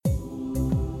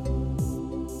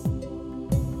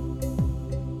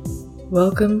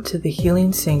Welcome to the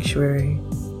Healing Sanctuary.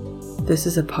 This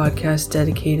is a podcast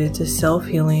dedicated to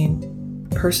self-healing,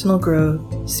 personal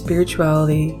growth,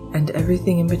 spirituality, and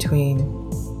everything in between.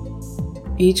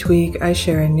 Each week, I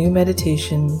share a new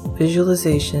meditation,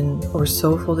 visualization, or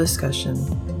soulful discussion.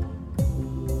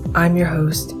 I'm your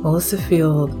host, Melissa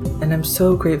Field, and I'm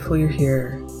so grateful you're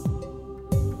here.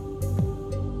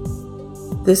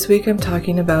 This week, I'm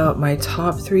talking about my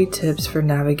top 3 tips for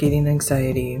navigating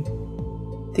anxiety.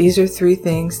 These are 3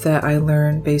 things that I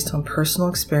learned based on personal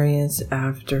experience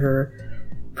after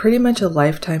pretty much a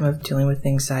lifetime of dealing with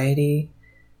anxiety.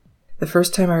 The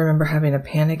first time I remember having a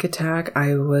panic attack,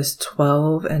 I was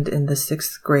 12 and in the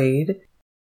 6th grade.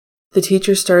 The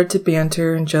teacher started to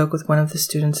banter and joke with one of the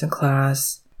students in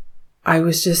class. I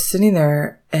was just sitting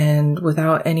there, and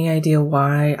without any idea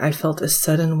why, I felt a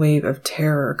sudden wave of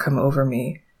terror come over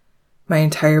me. My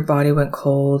entire body went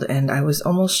cold, and I was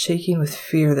almost shaking with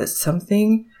fear that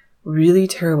something really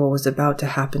terrible was about to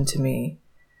happen to me.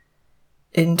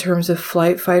 In terms of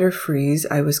flight, fight, or freeze,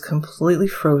 I was completely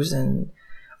frozen,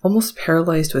 almost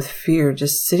paralyzed with fear,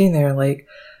 just sitting there like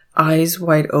eyes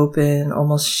wide open,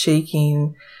 almost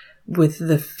shaking with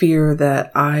the fear that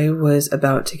I was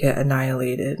about to get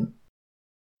annihilated.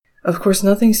 Of course,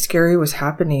 nothing scary was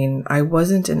happening. I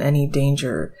wasn't in any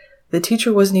danger. The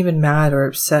teacher wasn't even mad or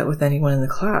upset with anyone in the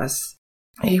class.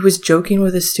 He was joking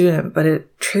with a student, but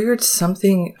it triggered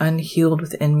something unhealed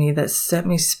within me that sent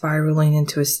me spiraling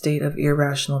into a state of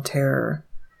irrational terror.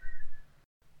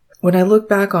 When I look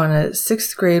back on it,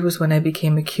 6th grade was when I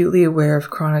became acutely aware of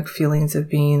chronic feelings of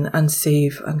being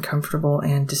unsafe, uncomfortable,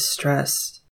 and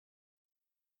distressed.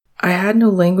 I had no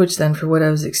language then for what I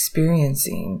was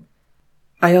experiencing.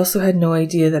 I also had no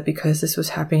idea that because this was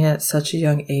happening at such a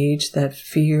young age, that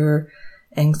fear,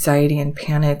 anxiety, and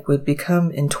panic would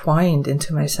become entwined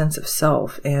into my sense of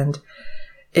self, and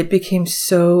it became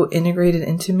so integrated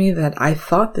into me that I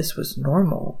thought this was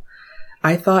normal.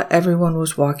 I thought everyone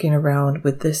was walking around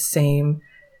with this same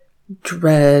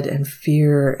dread and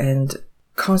fear and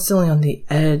constantly on the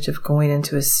edge of going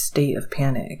into a state of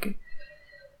panic.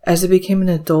 As I became an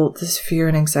adult, this fear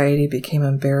and anxiety became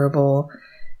unbearable.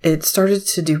 It started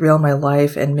to derail my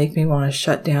life and make me want to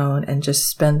shut down and just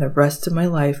spend the rest of my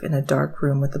life in a dark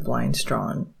room with the blinds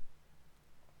drawn.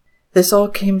 This all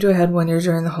came to a head one year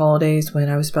during the holidays when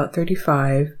I was about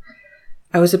 35.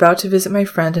 I was about to visit my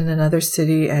friend in another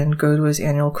city and go to his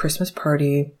annual Christmas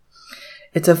party.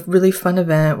 It's a really fun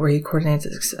event where he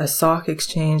coordinates a sock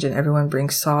exchange and everyone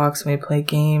brings socks and we play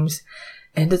games.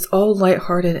 And it's all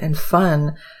lighthearted and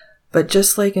fun. But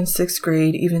just like in 6th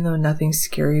grade, even though nothing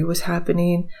scary was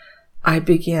happening, I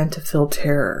began to feel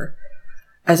terror.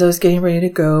 As I was getting ready to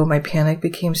go, my panic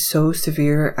became so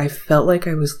severe, I felt like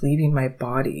I was leaving my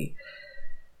body.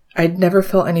 I'd never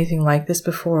felt anything like this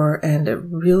before, and it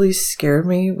really scared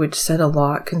me, which said a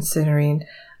lot considering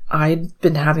I'd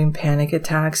been having panic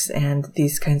attacks and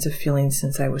these kinds of feelings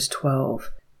since I was 12.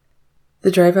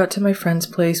 The drive out to my friend's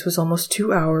place was almost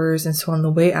 2 hours, and so on the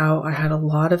way out, I had a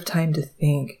lot of time to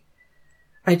think.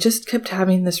 I just kept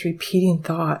having this repeating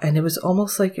thought, and it was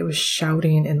almost like it was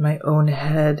shouting in my own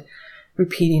head,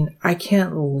 repeating, I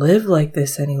can't live like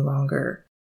this any longer.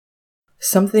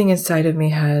 Something inside of me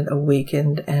had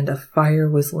awakened, and a fire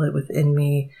was lit within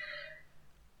me.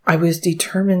 I was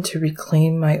determined to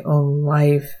reclaim my own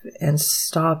life and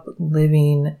stop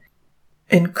living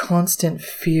in constant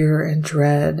fear and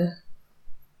dread.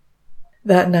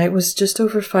 That night was just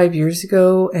over 5 years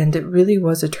ago, and it really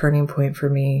was a turning point for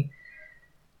me.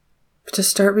 To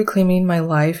start reclaiming my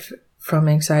life from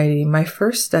anxiety, my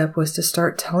first step was to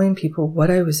start telling people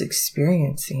what I was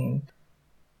experiencing.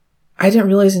 I didn't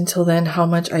realize until then how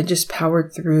much I just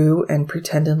powered through and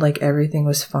pretended like everything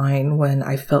was fine when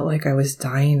I felt like I was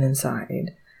dying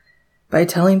inside. By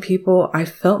telling people, I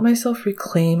felt myself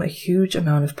reclaim a huge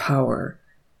amount of power.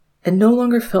 It no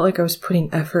longer felt like I was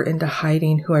putting effort into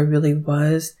hiding who I really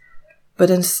was, but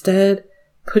instead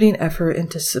putting effort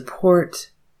into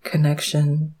support,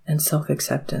 connection, and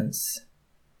self-acceptance.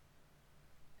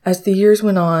 As the years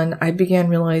went on, I began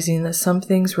realizing that some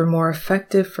things were more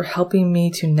effective for helping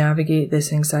me to navigate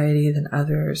this anxiety than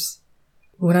others.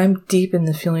 When I'm deep in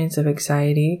the feelings of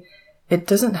anxiety, it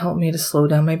doesn't help me to slow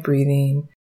down my breathing.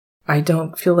 I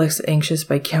don't feel less anxious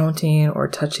by counting or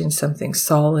touching something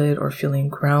solid or feeling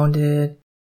grounded.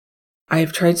 I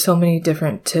have tried so many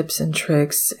different tips and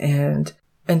tricks, and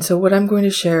so what I'm going to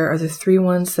share are the 3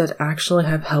 ones that actually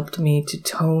have helped me to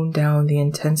tone down the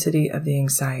intensity of the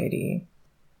anxiety.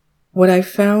 What I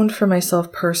found for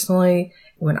myself personally,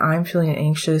 when I'm feeling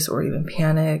anxious or even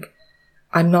panic,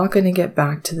 I'm not going to get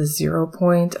back to the 0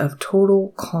 point of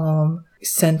total calm,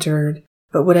 centered,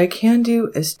 But what I can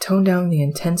do is tone down the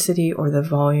intensity or the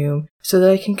volume so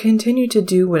that I can continue to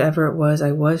do whatever it was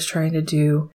I was trying to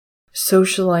do,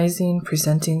 socializing,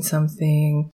 presenting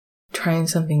something, trying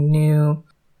something new.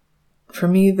 For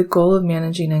me, the goal of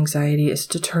managing anxiety is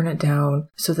to turn it down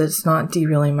so that it's not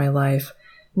derailing my life,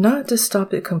 not to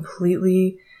stop it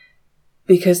completely,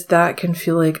 because that can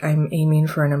feel like I'm aiming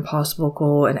for an impossible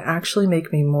goal and actually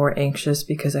make me more anxious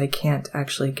because I can't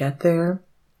actually get there.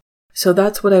 So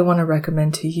that's what I want to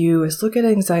recommend to you, is look at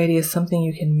anxiety as something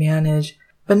you can manage,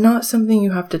 but not something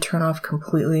you have to turn off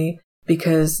completely,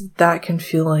 because that can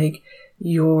feel like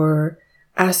you're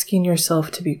asking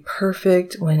yourself to be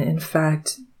perfect when in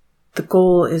fact the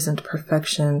goal isn't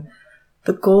perfection.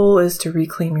 The goal is to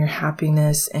reclaim your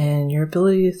happiness and your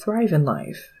ability to thrive in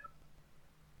life.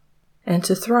 And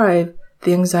to thrive,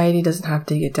 the anxiety doesn't have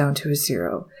to get down to a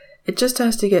 0. It just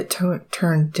has to get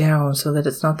turned down so that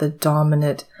it's not the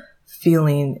dominant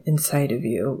feeling inside of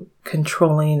you,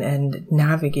 controlling and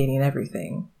navigating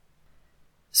everything.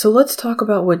 So let's talk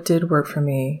about what did work for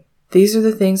me. These are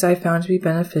the things I found to be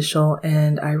beneficial,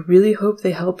 and I really hope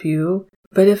they help you.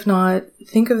 But if not,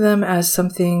 think of them as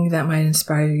something that might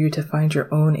inspire you to find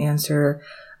your own answer.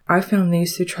 I found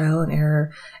these through trial and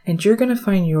error, and you're going to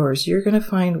find yours. You're going to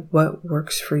find what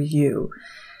works for you.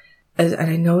 And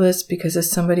I know this because as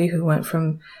somebody who went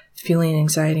from feeling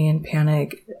anxiety and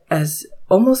panic as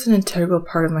almost an integral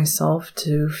part of myself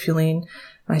to feeling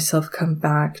myself come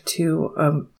back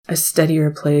to a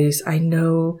steadier place, I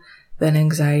know that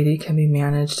anxiety can be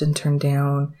managed and turned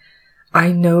down.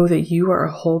 I know that you are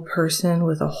a whole person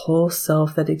with a whole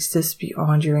self that exists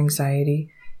beyond your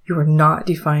anxiety. You are not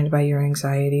defined by your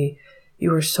anxiety.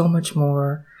 You are so much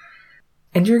more.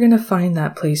 And you're going to find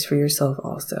that place for yourself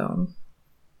also.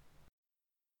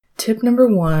 Tip number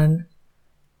 1,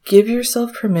 give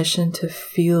yourself permission to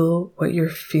feel what you're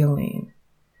feeling.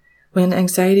 When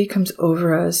anxiety comes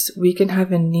over us, we can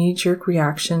have a knee-jerk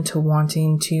reaction to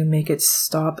wanting to make it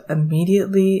stop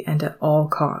immediately and at all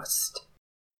costs.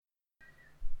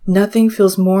 Nothing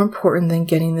feels more important than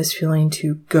getting this feeling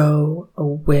to go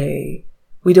away.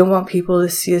 We don't want people to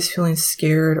see us feeling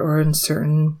scared or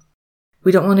uncertain.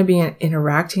 We don't want to be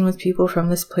interacting with people from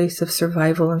this place of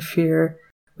survival and fear.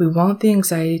 We want the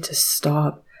anxiety to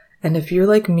stop. And if you're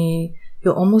like me,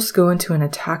 you'll almost go into an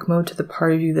attack mode to the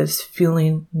part of you that's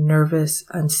feeling nervous,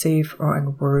 unsafe, or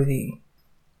unworthy.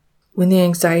 When the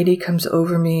anxiety comes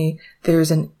over me,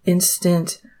 there's an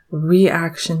instant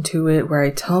reaction to it where I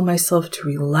tell myself to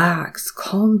relax,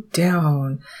 calm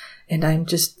down, and I'm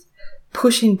just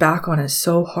pushing back on it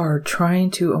so hard,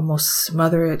 trying to almost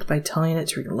smother it by telling it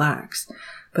to relax.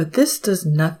 But this does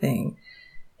nothing.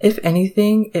 If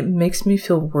anything, it makes me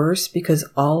feel worse because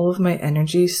all of my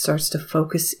energy starts to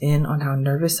focus in on how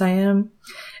nervous I am,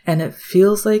 and it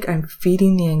feels like I'm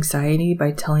feeding the anxiety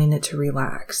by telling it to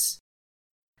relax.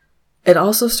 It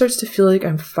also starts to feel like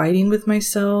I'm fighting with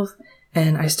myself,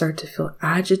 and I start to feel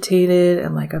agitated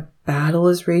and like a battle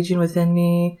is raging within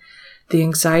me. The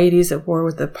anxiety is at war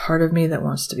with the part of me that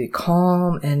wants to be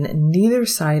calm, and neither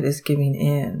side is giving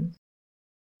in.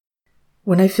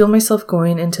 When I feel myself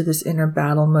going into this inner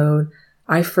battle mode,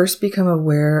 I first become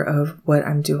aware of what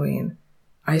I'm doing.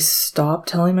 I stop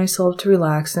telling myself to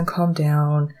relax and calm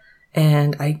down,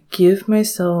 and I give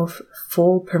myself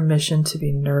full permission to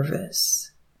be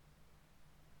nervous.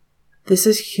 This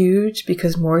is huge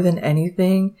because more than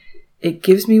anything, it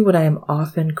gives me what I am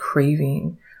often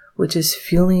craving, which is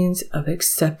feelings of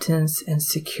acceptance and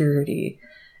security.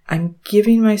 I'm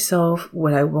giving myself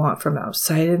what I want from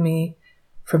outside of me,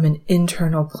 from an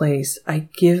internal place. I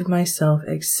give myself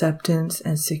acceptance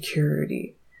and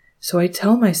security. So I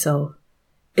tell myself,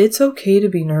 it's okay to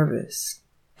be nervous.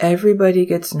 Everybody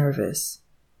gets nervous.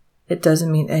 It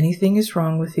doesn't mean anything is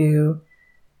wrong with you.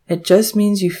 It just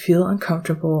means you feel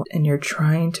uncomfortable and you're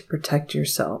trying to protect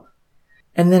yourself.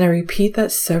 And then I repeat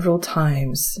that several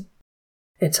times.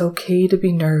 It's okay to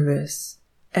be nervous.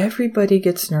 Everybody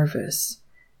gets nervous.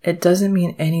 It doesn't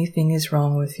mean anything is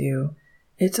wrong with you.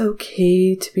 It's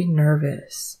okay to be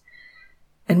nervous.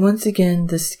 And once again,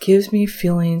 this gives me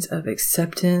feelings of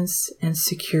acceptance and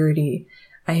security.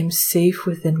 I am safe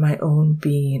within my own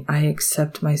being. I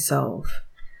accept myself.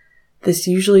 This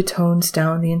usually tones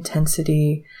down the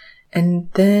intensity, and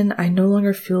then I no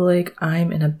longer feel like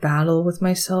I'm in a battle with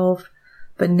myself,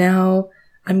 but now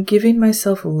I'm giving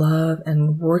myself love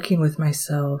and working with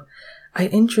myself. I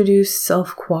introduce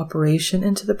self-cooperation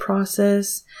into the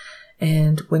process,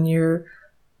 and when you're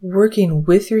working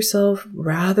with yourself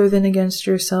rather than against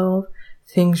yourself,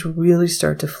 things really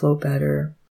start to flow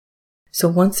better. So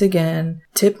once again,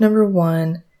 tip number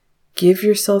 1, give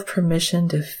yourself permission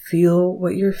to feel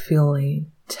what you're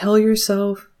feeling. tell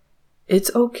yourself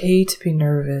it's okay to be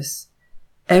nervous.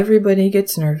 Everybody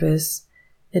gets nervous.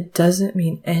 It doesn't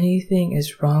mean anything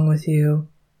is wrong with you.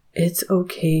 It's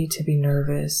okay to be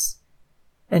nervous.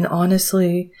 And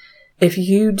honestly, if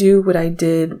you do what I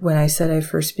did when I said I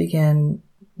first began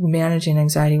managing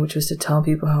anxiety, which was to tell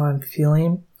people how I'm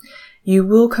feeling, you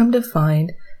will come to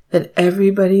find that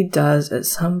everybody does at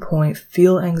some point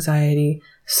feel anxiety,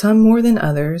 some more than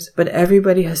others, but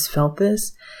everybody has felt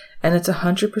this, and it's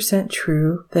 100%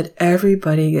 true that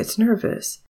everybody gets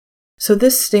nervous. So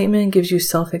this statement gives you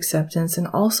self-acceptance and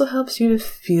also helps you to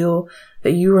feel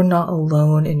that you are not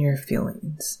alone in your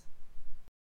feelings.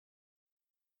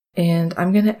 And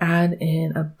I'm going to add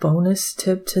in a bonus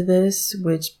tip to this,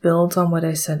 which builds on what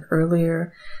I said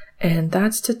earlier, and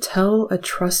that's to tell a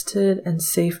trusted and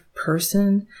safe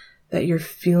person that you're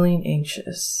feeling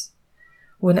anxious.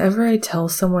 Whenever I tell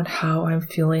someone how I'm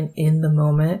feeling in the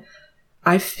moment,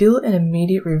 I feel an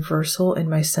immediate reversal in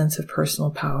my sense of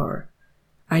personal power.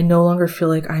 I no longer feel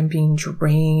like I'm being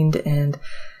drained and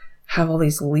have all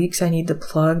these leaks I need to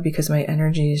plug because my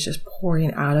energy is just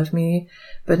pouring out of me,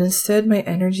 but instead my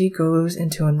energy goes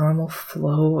into a normal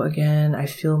flow again. I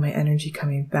feel my energy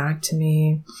coming back to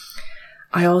me.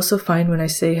 I also find when I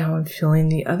say how I'm feeling,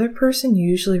 the other person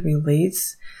usually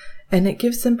relates, and it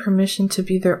gives them permission to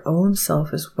be their own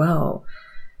self as well.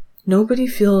 Nobody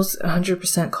feels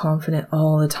 100% confident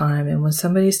all the time, and when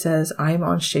somebody says, I'm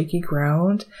on shaky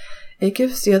ground, it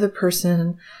gives the other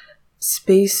person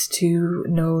space to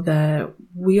know that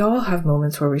we all have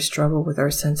moments where we struggle with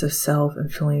our sense of self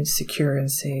and feeling secure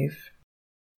and safe.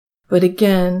 But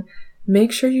again,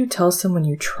 make sure you tell someone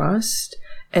you trust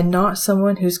and not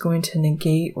someone who's going to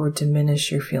negate or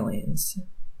diminish your feelings.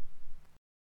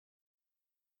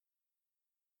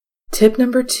 Tip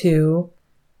number 2,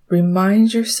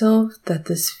 remind yourself that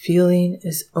this feeling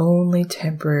is only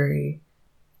temporary.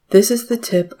 This is the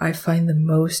tip I find the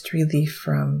most relief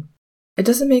from. It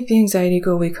doesn't make the anxiety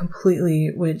go away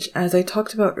completely, which, as I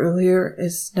talked about earlier,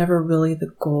 is never really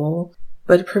the goal,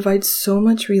 but it provides so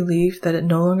much relief that it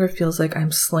no longer feels like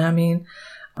I'm slamming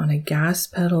on a gas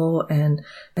pedal and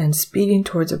speeding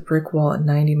towards a brick wall at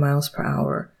 90 miles per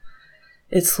hour.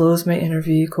 It slows my inner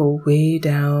vehicle way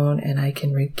down and I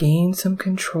can regain some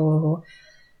control,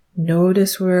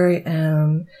 notice where I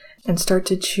am, and start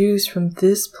to choose from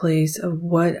this place of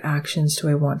what actions do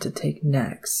I want to take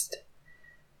next.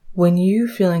 When you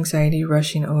feel anxiety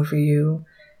rushing over you,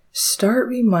 start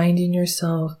reminding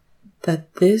yourself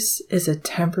that this is a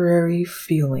temporary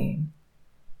feeling.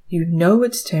 You know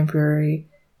it's temporary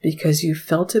because you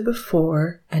felt it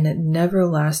before and it never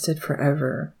lasted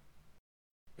forever.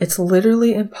 It's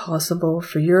literally impossible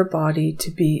for your body to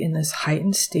be in this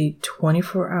heightened state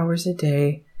 24 hours a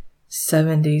day,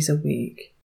 7 days a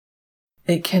week.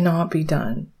 It cannot be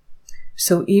done.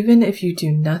 So even if you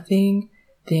do nothing,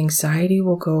 the anxiety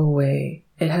will go away.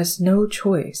 It has no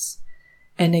choice.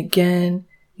 And again,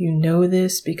 you know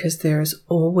this because there is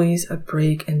always a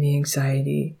break in the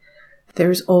anxiety.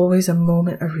 There's always a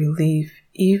moment of relief,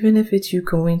 even if it's you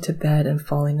going to bed and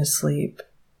falling asleep.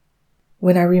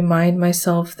 When I remind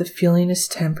myself the feeling is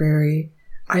temporary,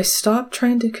 I stop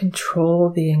trying to control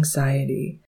the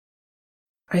anxiety.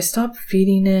 I stop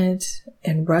feeding it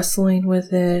and wrestling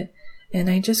with it, and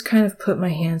I just kind of put my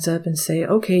hands up and say,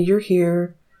 okay, you're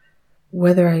here.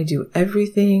 Whether I do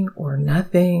everything or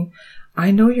nothing,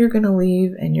 I know you're going to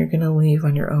leave and you're going to leave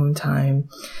on your own time.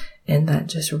 And that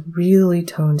just really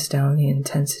tones down the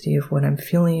intensity of what I'm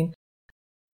feeling.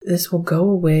 This will go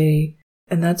away,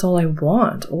 and that's all I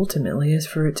want ultimately, is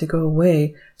for it to go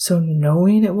away. So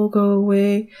knowing it will go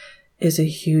away is a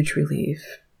huge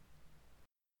relief.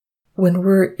 When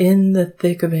we're in the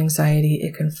thick of anxiety,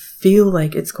 it can feel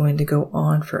like it's going to go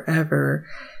on forever.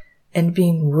 And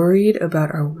being worried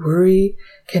about our worry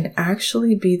can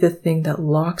actually be the thing that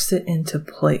locks it into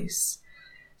place.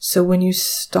 So when you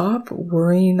stop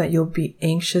worrying that you'll be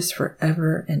anxious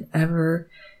forever and ever,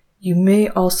 you may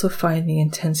also find the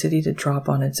intensity to drop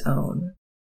on its own.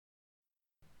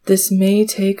 This may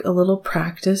take a little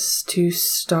practice to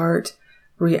start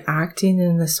reacting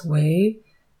in this way,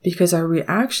 because our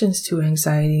reactions to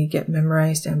anxiety get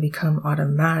memorized and become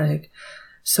automatic.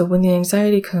 So when the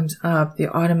anxiety comes up, the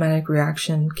automatic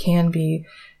reaction can be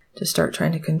to start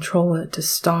trying to control it, to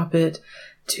stop it,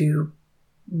 to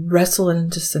wrestle it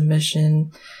into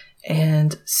submission,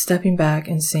 and stepping back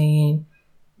and saying,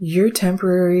 you're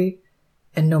temporary,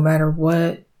 and no matter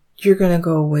what, you're going to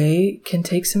go away. Can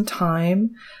take some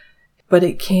time, but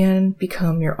it can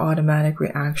become your automatic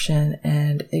reaction,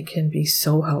 and it can be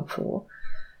so helpful.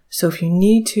 So if you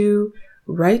need to,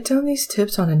 write down these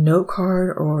tips on a note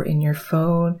card or in your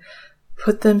phone,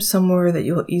 put them somewhere that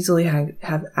you'll easily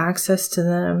have access to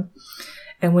them.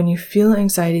 And when you feel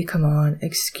anxiety come on,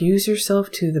 excuse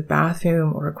yourself to the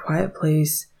bathroom or a quiet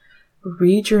place,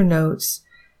 read your notes,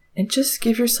 and just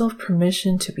give yourself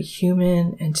permission to be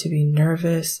human and to be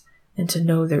nervous and to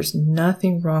know there's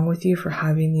nothing wrong with you for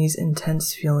having these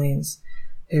intense feelings.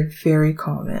 They're very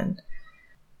common.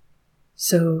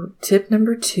 So tip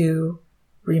number 2,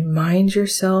 remind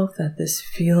yourself that this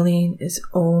feeling is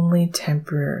only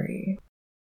temporary.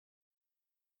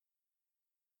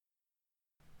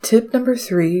 Tip number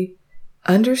 3,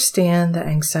 understand that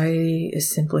anxiety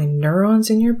is simply neurons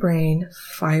in your brain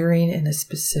firing in a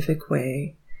specific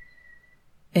way.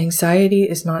 Anxiety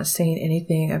is not saying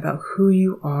anything about who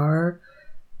you are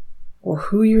or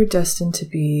who you're destined to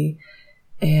be.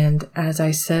 And as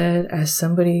I said, as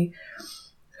somebody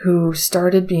who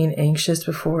started being anxious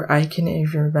before I can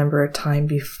even remember a time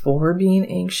before being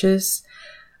anxious,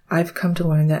 I've come to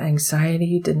learn that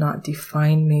anxiety did not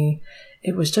define me.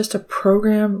 It was just a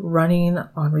program running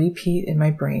on repeat in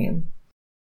my brain.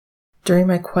 During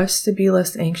my quest to be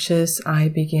less anxious, I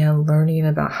began learning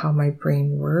about how my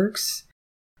brain works.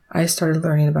 I started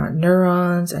learning about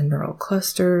neurons and neural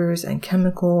clusters and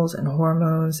chemicals and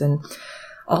hormones and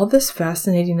all this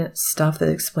fascinating stuff that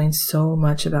explains so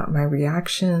much about my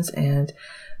reactions and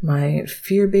my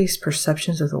fear-based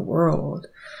perceptions of the world.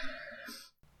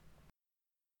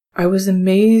 I was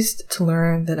amazed to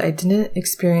learn that I didn't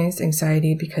experience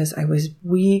anxiety because I was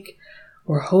weak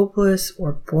or hopeless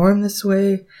or born this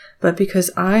way, but because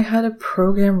I had a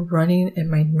program running in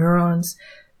my neurons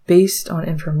based on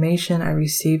information I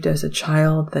received as a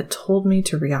child that told me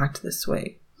to react this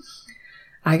way.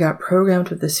 I got programmed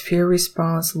with this fear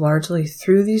response largely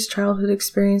through these childhood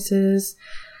experiences.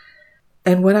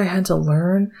 And what I had to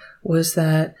learn was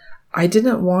that I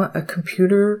didn't want a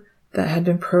computer that had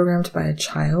been programmed by a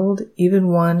child, even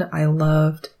one I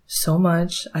loved so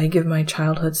much. I give my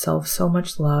childhood self so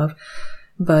much love,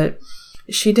 but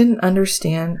she didn't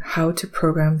understand how to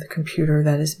program the computer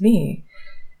that is me.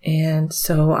 And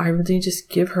so I really just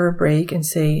give her a break and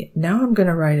say, now I'm going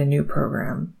to write a new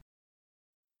program.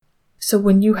 So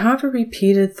when you have a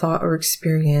repeated thought or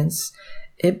experience,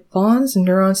 it bonds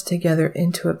neurons together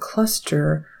into a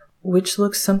cluster, which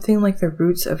looks something like the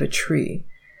roots of a tree.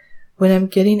 When I'm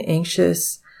getting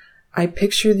anxious, I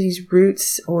picture these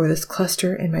roots or this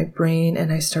cluster in my brain,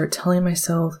 and I start telling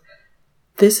myself,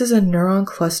 this is a neuron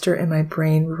cluster in my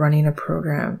brain running a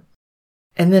program.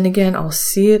 And then again, I'll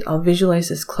see it, I'll visualize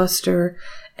this cluster,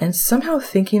 and somehow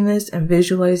thinking this and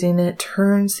visualizing it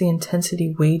turns the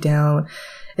intensity way down.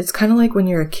 It's kind of like when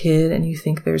you're a kid and you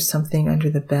think there's something under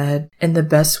the bed, and the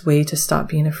best way to stop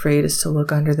being afraid is to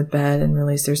look under the bed and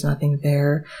realize there's nothing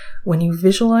there. When you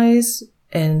visualize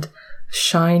and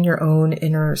shine your own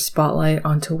inner spotlight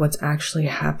onto what's actually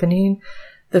happening,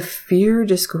 the fear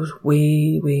just goes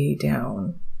way, way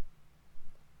down.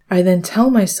 I then tell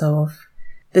myself,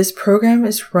 this program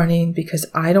is running because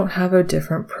I don't have a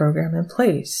different program in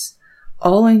place.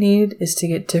 All I need is to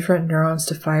get different neurons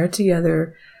to fire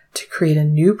together to create a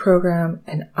new program,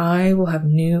 and I will have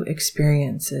new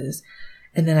experiences.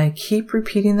 And then I keep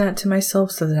repeating that to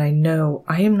myself so that I know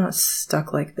I am not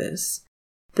stuck like this.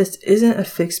 This isn't a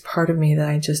fixed part of me that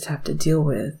I just have to deal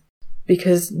with.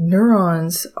 Because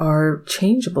neurons are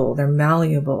changeable, they're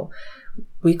malleable.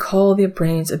 We call the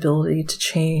brain's ability to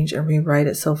change and rewrite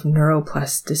itself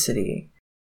neuroplasticity.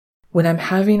 When I'm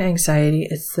having anxiety,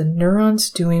 it's the neurons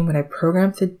doing what I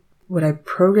programmed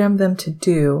them to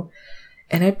do,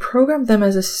 and I programmed them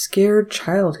as a scared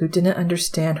child who didn't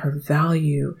understand her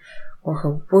value or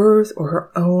her worth or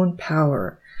her own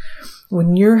power.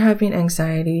 When you're having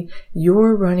anxiety,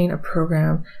 you're running a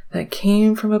program that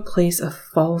came from a place of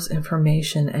false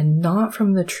information and not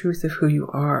from the truth of who you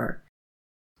are.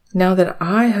 Now that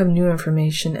I have new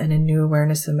information and a new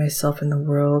awareness of myself in the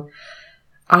world,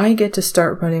 I get to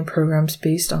start running programs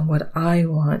based on what I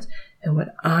want and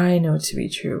what I know to be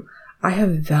true. I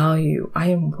have value. I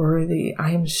am worthy.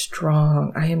 I am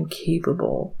strong. I am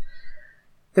capable.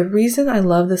 The reason I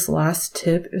love this last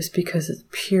tip is because it's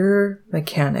pure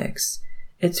mechanics.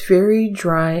 It's very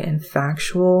dry and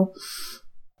factual.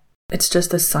 It's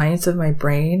just the science of my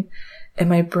brain, and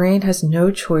my brain has no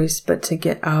choice but to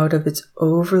get out of its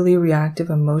overly reactive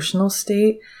emotional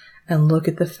state and look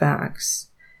at the facts.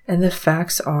 And the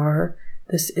facts are,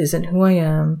 this isn't who I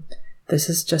am. This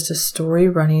is just a story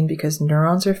running because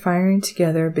neurons are firing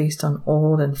together based on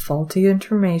old and faulty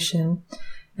information,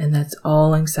 and that's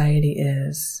all anxiety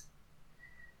is.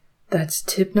 That's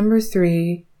tip number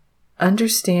 3.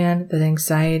 Understand that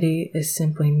anxiety is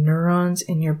simply neurons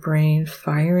in your brain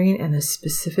firing in a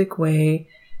specific way,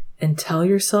 and tell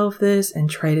yourself this and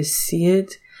try to see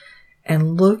it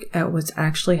and look at what's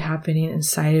actually happening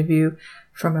inside of you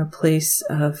from a place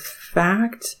of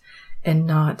fact and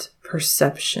not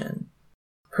perception.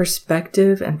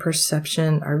 Perspective and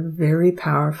perception are very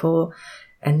powerful,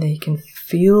 and they can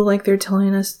feel like they're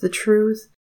telling us the truth.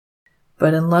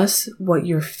 But unless what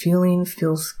you're feeling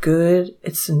feels good,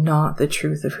 it's not the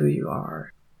truth of who you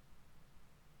are.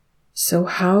 So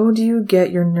how do you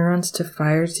get your neurons to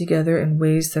fire together in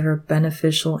ways that are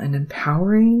beneficial and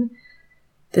empowering?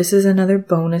 This is another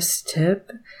bonus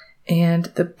tip. And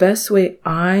the best way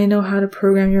I know how to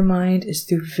program your mind is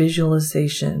through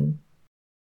visualization.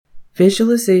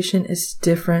 Visualization is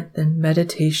different than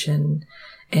meditation.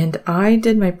 And I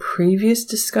did my previous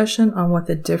discussion on what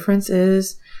the difference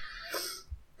is.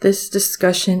 This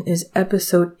discussion is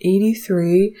episode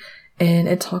 83, and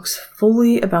it talks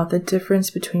fully about the difference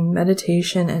between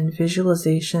meditation and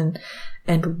visualization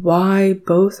and why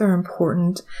both are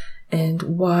important and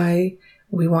why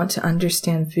we want to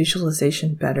understand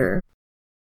visualization better.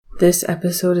 This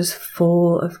episode is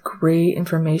full of great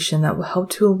information that will help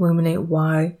to illuminate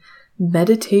why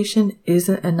meditation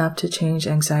isn't enough to change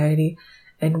anxiety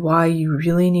and why you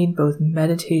really need both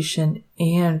meditation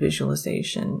and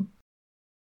visualization.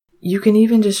 You can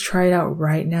even just try it out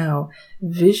right now.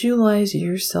 Visualize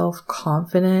yourself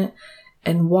confident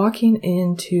and walking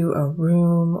into a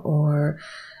room or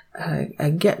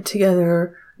a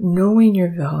get-together, knowing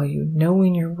your value,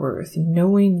 knowing your worth,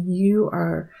 knowing you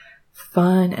are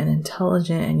fun and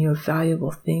intelligent and you have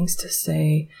valuable things to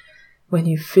say. When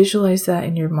you visualize that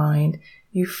in your mind,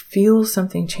 you feel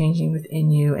something changing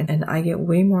within you. And I get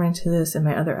way more into this in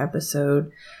my other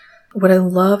episode. What I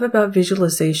love about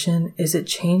visualization is it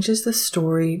changes the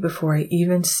story before I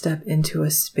even step into a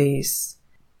space.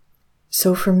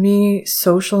 So for me,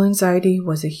 social anxiety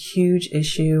was a huge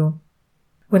issue.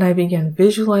 When I began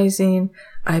visualizing,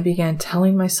 I began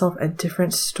telling myself a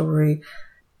different story,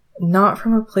 not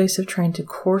from a place of trying to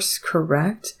course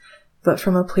correct, but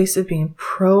from a place of being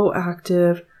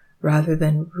proactive rather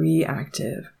than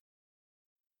reactive.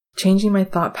 Changing my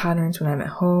thought patterns when I'm at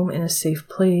home in a safe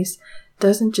place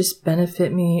doesn't just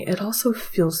benefit me, it also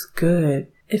feels good.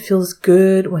 It feels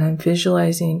good when I'm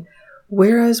visualizing,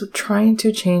 whereas trying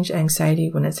to change anxiety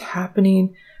when it's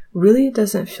happening really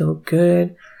doesn't feel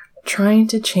good. Trying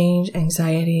to change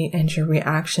anxiety and your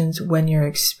reactions when you're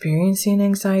experiencing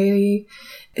anxiety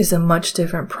is a much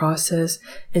different process.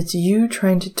 It's you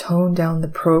trying to tone down the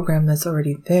program that's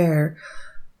already there,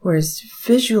 whereas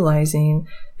visualizing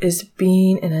is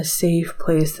being in a safe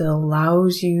place that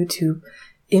allows you to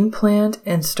implant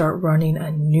and start running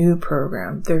a new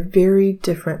program. They're very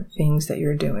different things that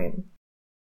you're doing.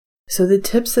 So the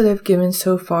tips that I've given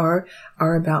so far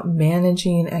are about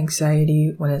managing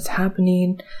anxiety when it's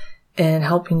happening and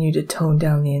helping you to tone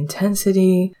down the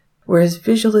intensity, whereas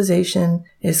visualization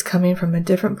is coming from a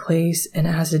different place and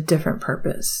it has a different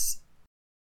purpose.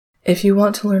 If you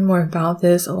want to learn more about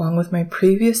this along with my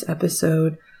previous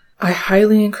episode, I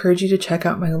highly encourage you to check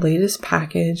out my latest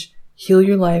package, Heal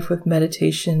Your Life with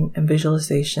Meditation and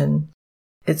Visualization.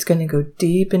 It's going to go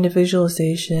deep into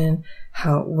visualization,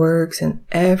 how it works, and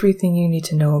everything you need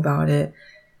to know about it.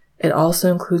 It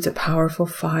also includes a powerful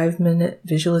 5-minute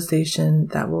visualization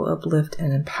that will uplift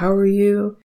and empower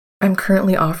you. I'm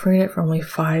currently offering it for only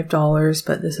 $5,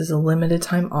 but this is a limited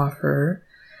time offer.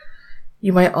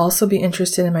 You might also be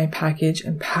interested in my package,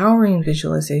 Empowering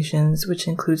Visualizations, which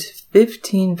includes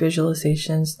 15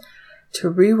 visualizations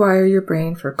to rewire your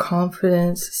brain for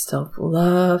confidence,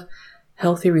 self-love,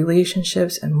 healthy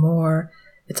relationships, and more.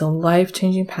 It's a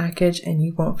life-changing package and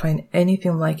you won't find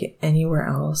anything like it anywhere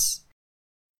else.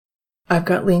 I've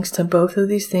got links to both of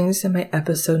these things in my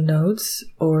episode notes,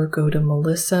 or go to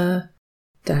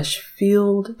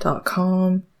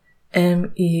melissa-field.com,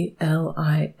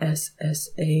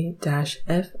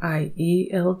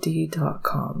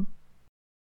 melissa-field.com.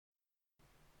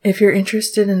 If you're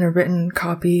interested in a written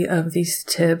copy of these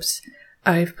tips,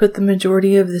 I've put the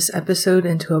majority of this episode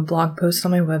into a blog post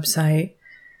on my website.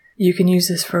 You can use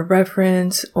this for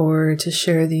reference or to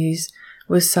share these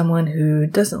with someone who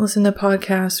doesn't listen to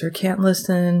podcasts or can't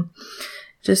listen.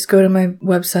 Just go to my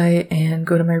website and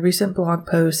go to my recent blog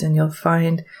post and you'll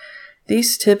find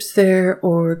these tips there,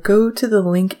 or go to the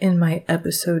link in my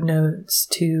episode notes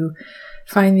to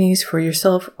find these for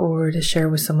yourself or to share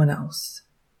with someone else.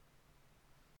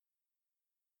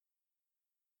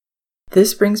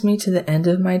 This brings me to the end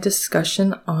of my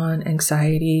discussion on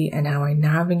anxiety and how I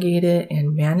navigate it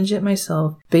and manage it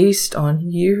myself based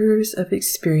on years of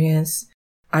experience.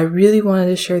 I really wanted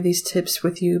to share these tips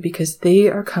with you because they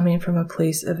are coming from a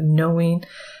place of knowing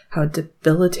how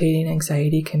debilitating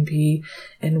anxiety can be,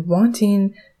 and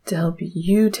wanting to help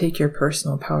you take your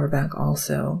personal power back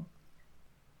also.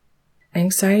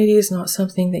 Anxiety is not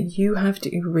something that you have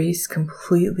to erase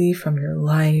completely from your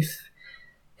life.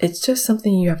 It's just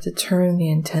something you have to turn the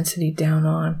intensity down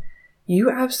on. You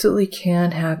absolutely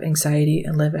can have anxiety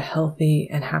and live a healthy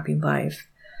and happy life.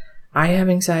 I have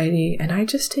anxiety and I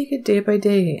just take it day by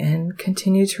day and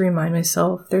continue to remind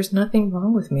myself there's nothing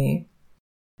wrong with me.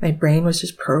 My brain was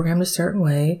just programmed a certain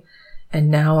way, and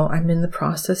now I'm in the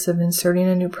process of inserting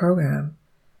a new program.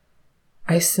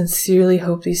 I sincerely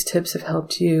hope these tips have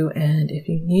helped you, and if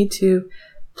you need to,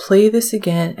 play this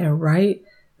again and write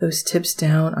those tips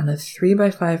down on a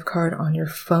 3x5 card on your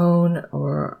phone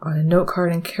or on a note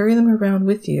card and carry them around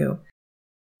with you.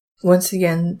 Once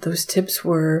again, those tips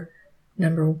were: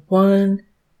 number 1,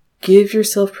 give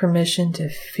yourself permission to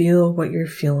feel what you're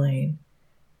feeling.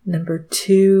 Number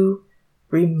 2,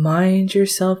 remind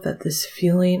yourself that this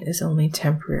feeling is only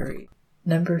temporary.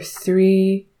 Number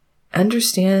 3,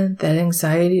 understand that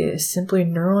anxiety is simply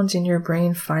neurons in your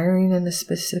brain firing in a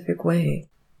specific way.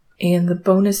 And the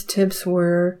bonus tips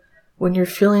were: when you're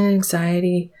feeling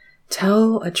anxiety,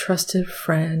 tell a trusted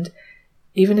friend.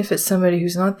 Even if it's somebody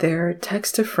who's not there,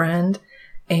 text a friend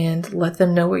and let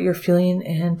them know what you're feeling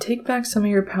and take back some of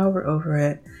your power over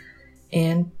it.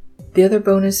 And the other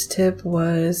bonus tip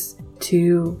was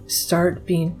to start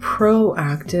being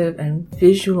proactive and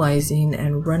visualizing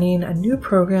and running a new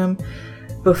program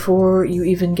before you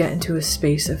even get into a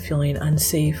space of feeling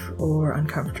unsafe or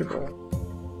uncomfortable.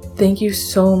 Thank you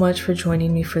so much for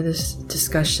joining me for this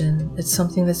discussion. It's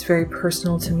something that's very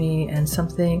personal to me and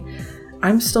something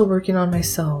I'm still working on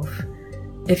myself.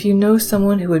 If you know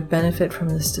someone who would benefit from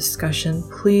this discussion,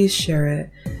 please share it.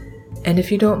 And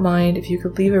if you don't mind, if you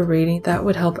could leave a rating, that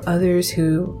would help others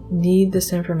who need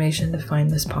this information to find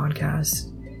this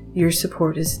podcast. Your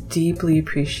support is deeply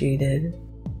appreciated.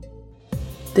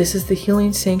 This is the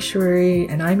Healing Sanctuary,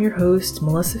 and I'm your host,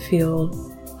 Melissa Field.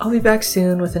 I'll be back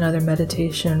soon with another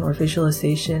meditation or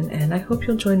visualization, and I hope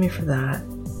you'll join me for that.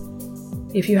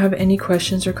 If you have any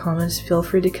questions or comments, feel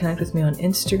free to connect with me on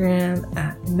Instagram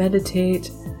at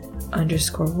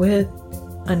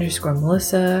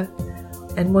meditate_with_Melissa.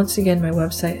 And once again, my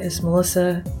website is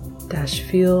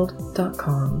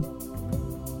melissa-field.com.